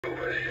Go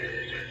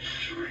ahead and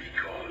shriek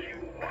all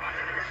you want.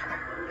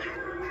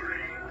 Don't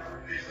worry,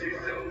 this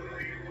is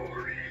only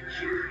for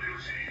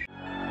eternity.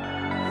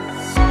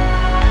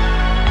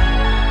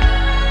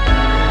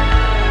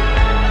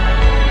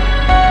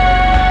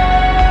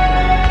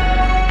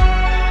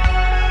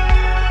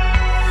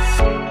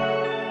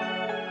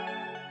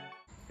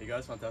 Hey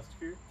guys, Fantastic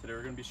here. Today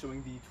we're going to be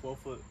showing the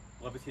 12-foot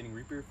Levitating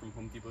Reaper from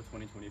Home Depot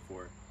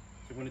 2024. So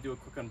I'm going to do a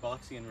quick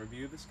unboxing and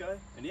review of this guy,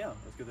 and yeah,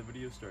 let's get the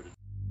video started.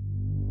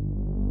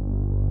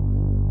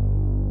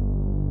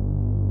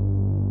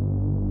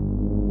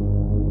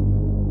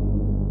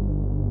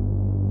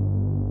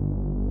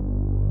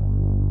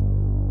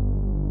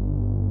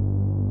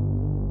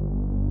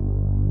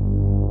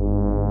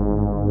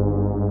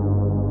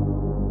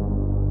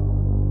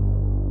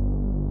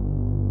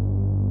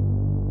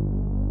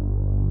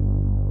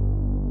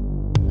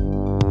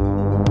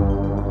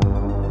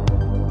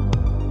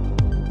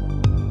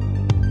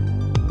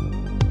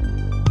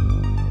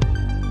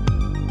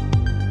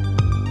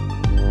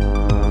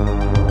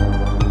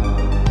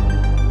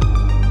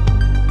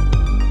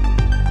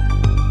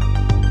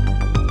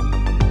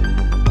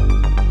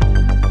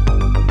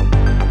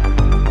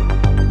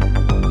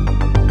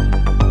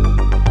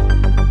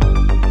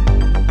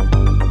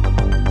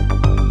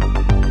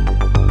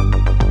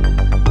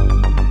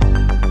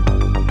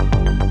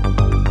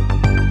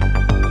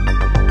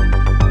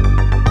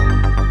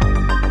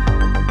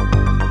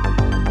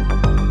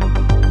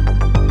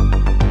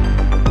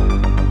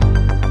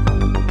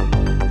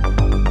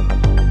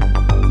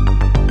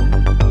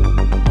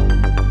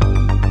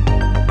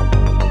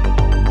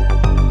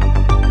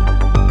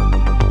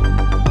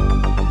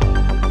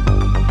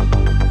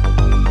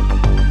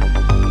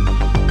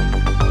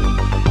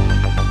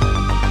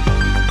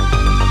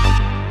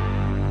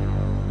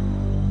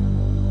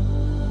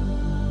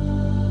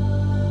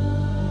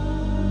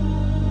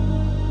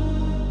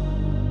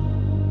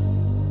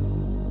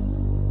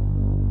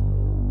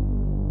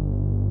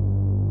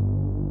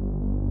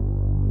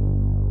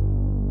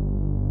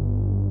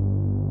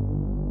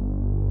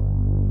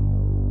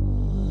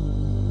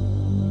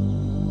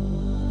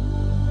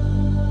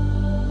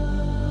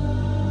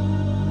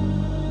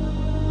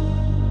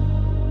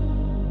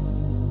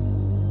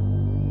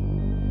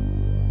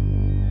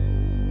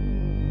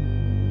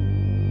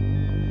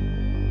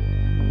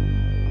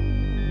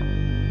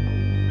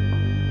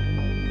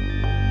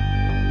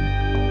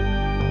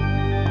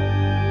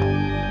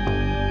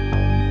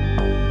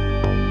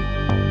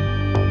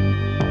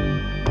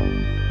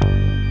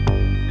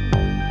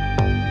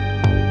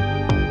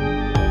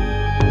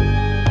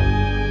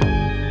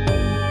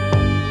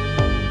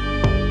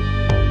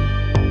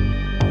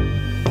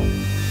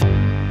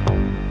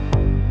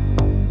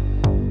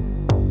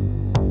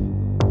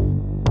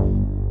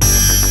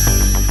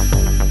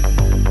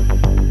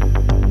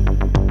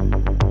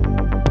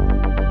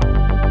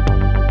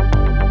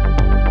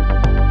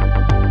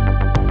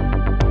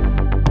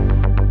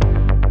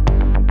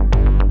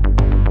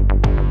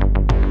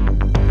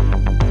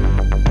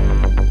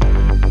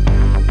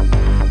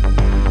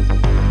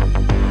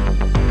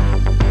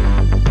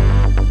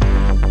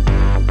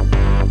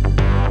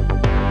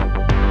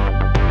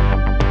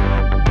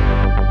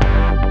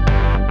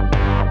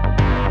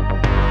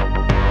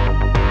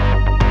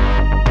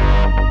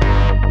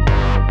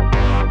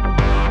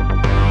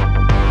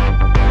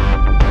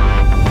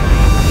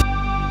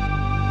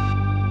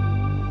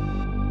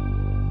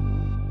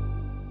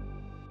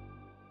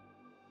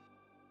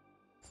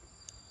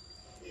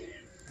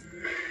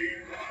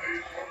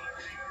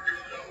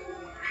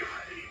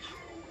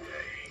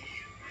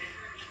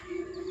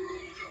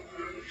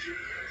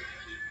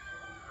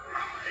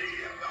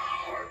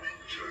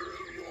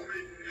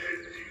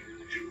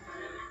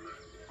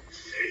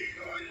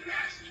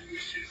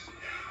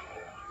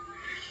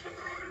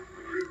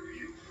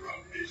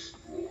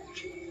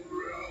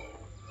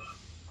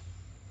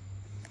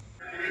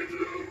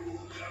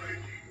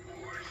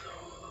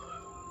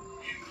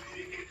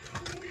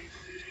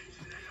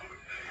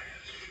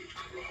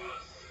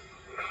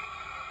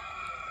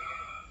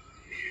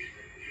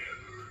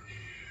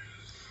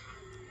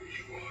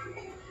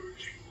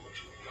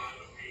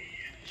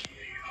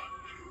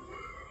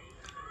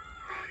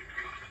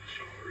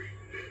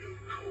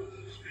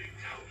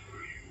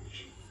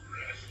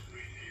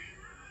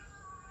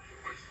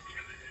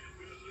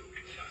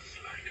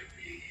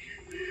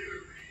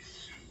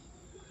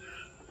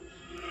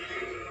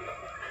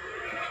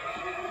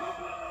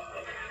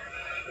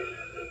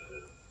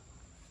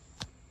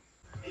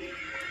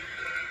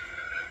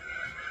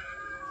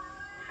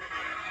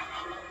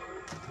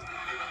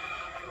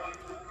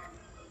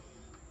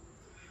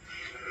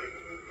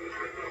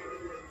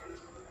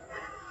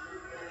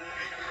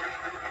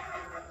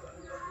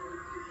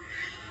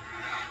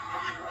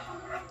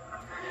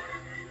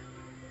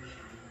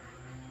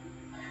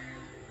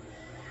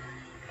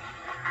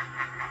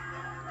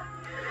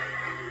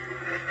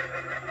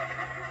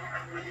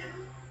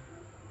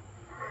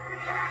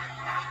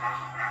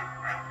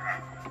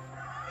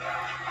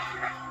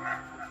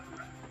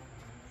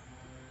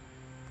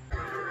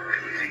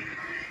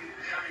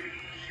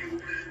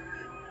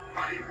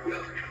 I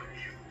welcome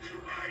you to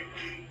my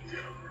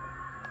kingdom,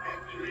 a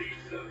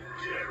place of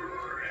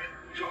terror and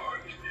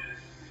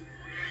darkness.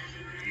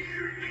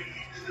 Fear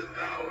needs the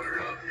power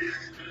of this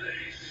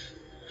place,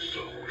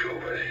 so go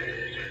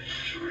ahead and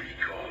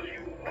shriek all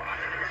you want.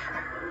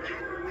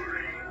 Don't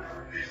worry,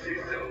 this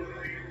is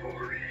only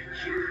for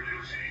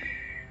eternity.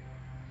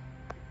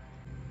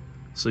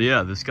 So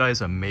yeah, this guy is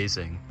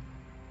amazing.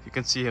 You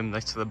can see him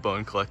next to the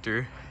bone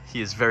collector.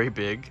 He is very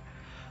big.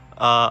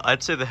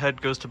 I'd say the head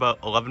goes to about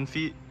 11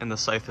 feet and the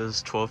scythe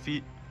is 12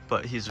 feet,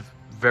 but he's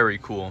very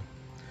cool.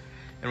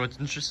 And what's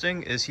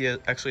interesting is he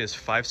actually has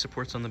 5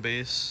 supports on the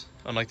base,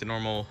 unlike the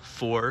normal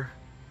 4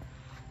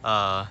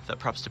 that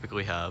props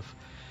typically have.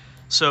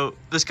 So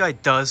this guy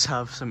does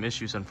have some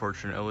issues,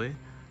 unfortunately.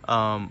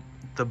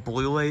 The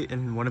blue light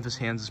in one of his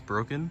hands is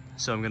broken,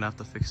 so I'm gonna have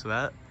to fix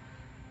that.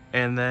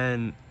 And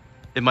then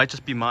it might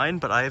just be mine,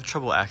 but I have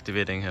trouble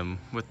activating him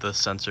with the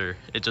sensor.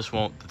 It just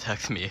won't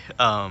detect me.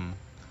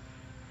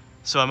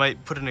 So I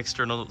might put an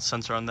external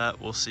sensor on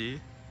that, we'll see.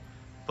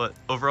 But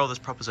overall, this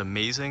prop is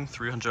amazing.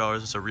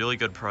 $300 is a really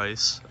good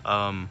price.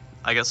 I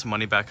got some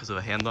money back because of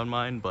a hand on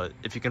mine, but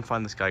if you can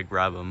find this guy,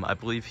 grab him. I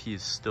believe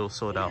he's still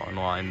sold out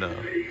online though.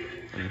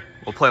 And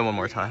we'll play him one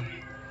more time.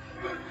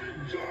 Let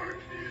the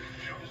darkness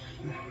shall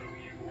swallow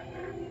you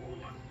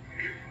whole.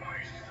 If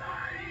my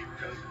scythe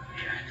doesn't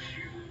catch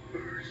you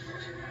first,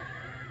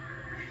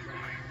 with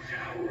my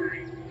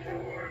towering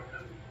form,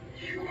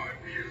 you are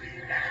merely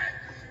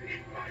ants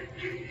in my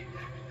game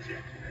of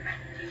death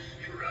and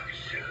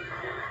destruction.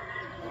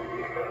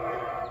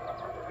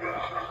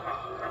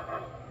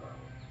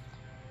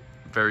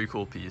 Very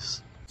cool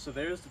piece. So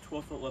there's the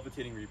 12-foot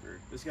Levitating Reaper.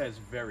 This guy is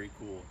very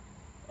cool.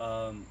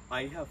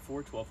 I have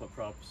 4 12-foot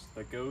props: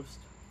 the Ghost,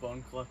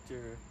 Bone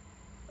Collector,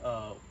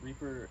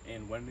 Reaper,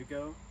 and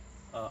Wendigo.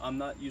 I'm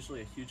not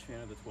usually a huge fan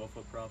of the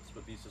 12-foot props,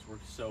 but these just work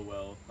so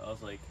well. I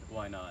was like,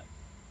 why not?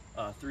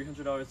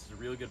 $300 is a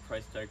really good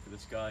price tag for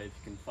this guy. If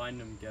you can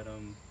find him, get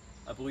him.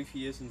 I believe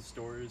he is in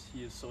stores.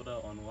 He is sold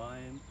out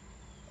online.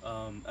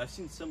 I've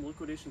seen some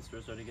liquidation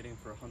stores already getting him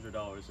for $100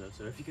 though,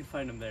 so if you can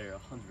find him there,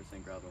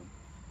 100% grab him.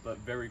 But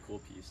very cool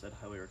piece. I'd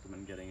highly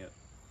recommend getting it.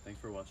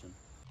 Thanks for watching.